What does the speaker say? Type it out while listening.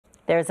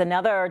There's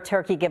another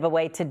turkey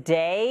giveaway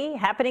today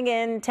happening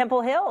in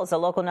Temple Hills, a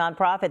local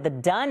nonprofit, the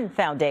Dunn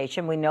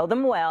Foundation. We know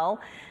them well.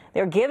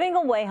 They're giving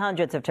away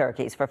hundreds of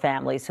turkeys for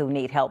families who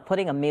need help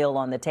putting a meal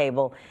on the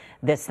table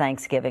this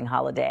Thanksgiving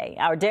holiday.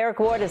 Our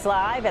Derrick Ward is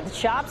live at the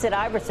shops at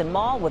Iverson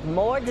Mall with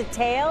more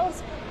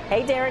details.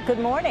 Hey, Derrick, good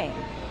morning.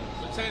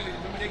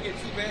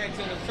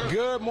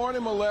 Good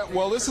morning, Millette.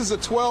 Well, this is a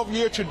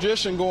 12-year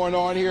tradition going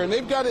on here, and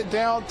they've got it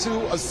down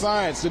to a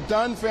science. The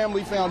Dunn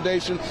Family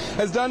Foundation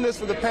has done this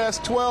for the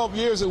past 12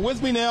 years, and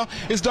with me now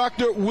is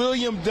Dr.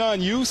 William Dunn.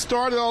 You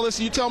started all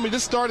this. You tell me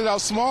this started out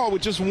small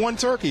with just one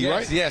turkey,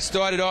 right? Yeah,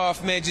 started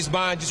off, man, just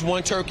buying just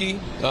one turkey,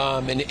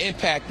 and the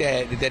impact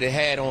that it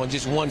had on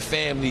just one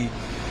family.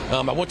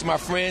 I went to my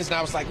friends and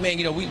I was like, man,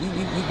 you know, we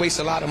waste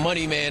a lot of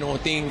money, man, on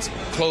things,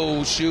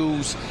 clothes,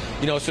 shoes.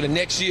 You know, so the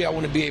next year I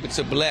want to be able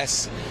to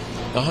bless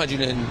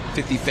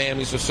 150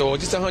 families or so, or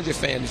just 100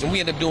 families, and we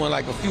end up doing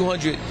like a few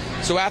hundred.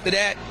 So after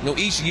that, you know,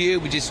 each year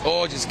we just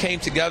all came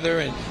together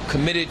and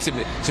committed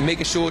to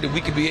making sure that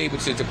we could be able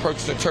to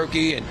purchase a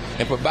turkey and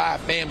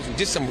provide families with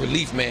just some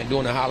relief, man,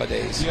 during the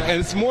holidays. Yeah, and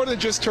it's more than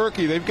just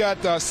turkey. They've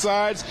got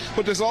sides,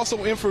 but there's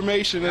also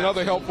information and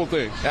other helpful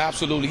things.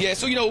 Absolutely, yeah.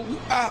 So, you know,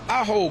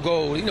 our whole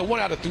goal, you know, 1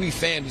 out of 3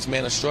 families,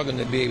 man, are struggling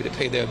to be able to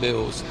pay their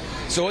bills.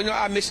 So, you know,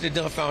 our mission at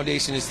Dunn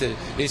Foundation is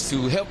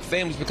to help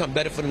families become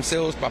better for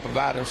themselves by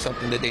providing them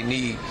something that they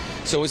need.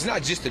 So it's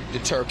not just the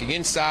turkey.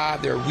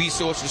 Inside, there are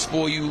resources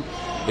for you.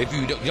 If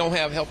you don't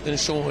have health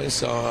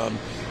insurance,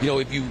 you know,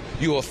 if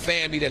you're a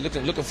family that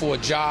looking for a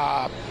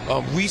job,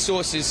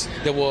 resources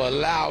that will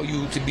allow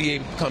you to be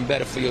able to become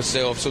better for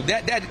yourself. So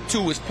that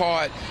too is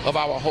part of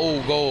our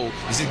whole goal,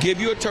 is to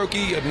give you a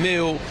turkey, a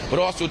meal, but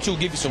also to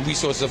give you some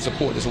resources of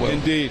support as well.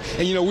 Indeed.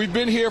 And you know, we've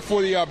been here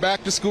for the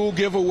back to school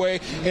giveaway,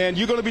 and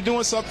you're going to be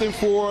doing something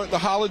for the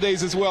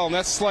holidays as well, and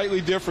that's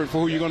slightly different for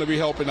who you're going to be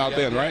helping out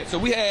then, right? So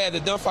we have the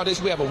Dunn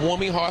Foundation, we have a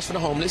warming hearts for the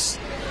homeless.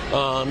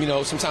 You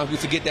know, sometimes we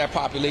forget that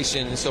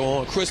population, and so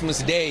on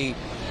Christmas Day,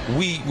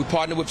 we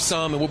partner with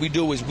some, and what we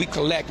do is we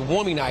collect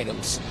warming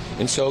items.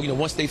 And so, you know,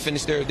 once they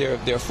finish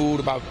their food,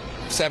 about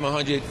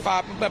 500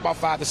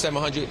 to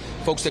 700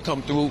 folks that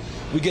come through,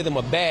 we give them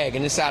a bag,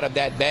 and inside of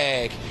that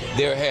bag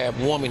they'll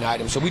have warming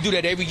items. So we do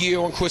that every year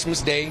on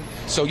Christmas Day.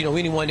 So, you know,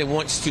 anyone that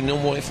wants to know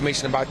more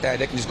information about that,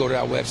 they can just go to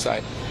our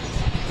website.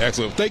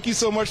 Excellent. Thank you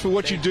so much for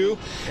what you do.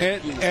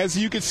 And as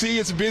you can see,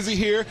 it's busy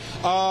here.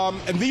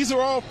 And these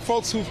are all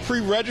folks who've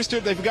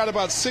pre-registered. They've got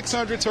about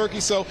 600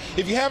 turkeys. So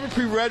if you haven't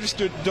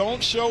pre-registered,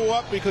 don't show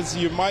up, because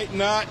you might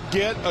not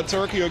get a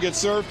turkey or get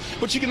served.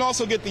 But you can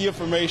also get the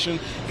information.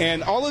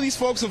 And all of these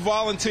folks are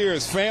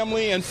volunteers,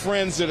 family and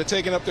friends that are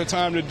taking up their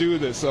time to do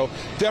this. So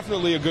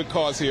definitely a good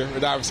cause here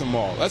at Iverson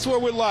Mall. That's where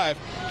we're live.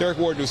 Derrick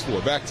Ward, News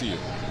 4. Back to you.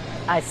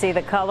 I see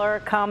the color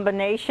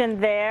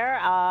combination there,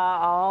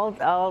 all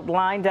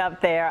lined up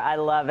there. I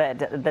love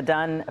it. The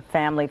Dunn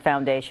Family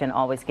Foundation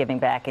always giving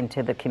back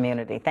into the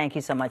community. Thank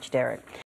you so much, Derrick.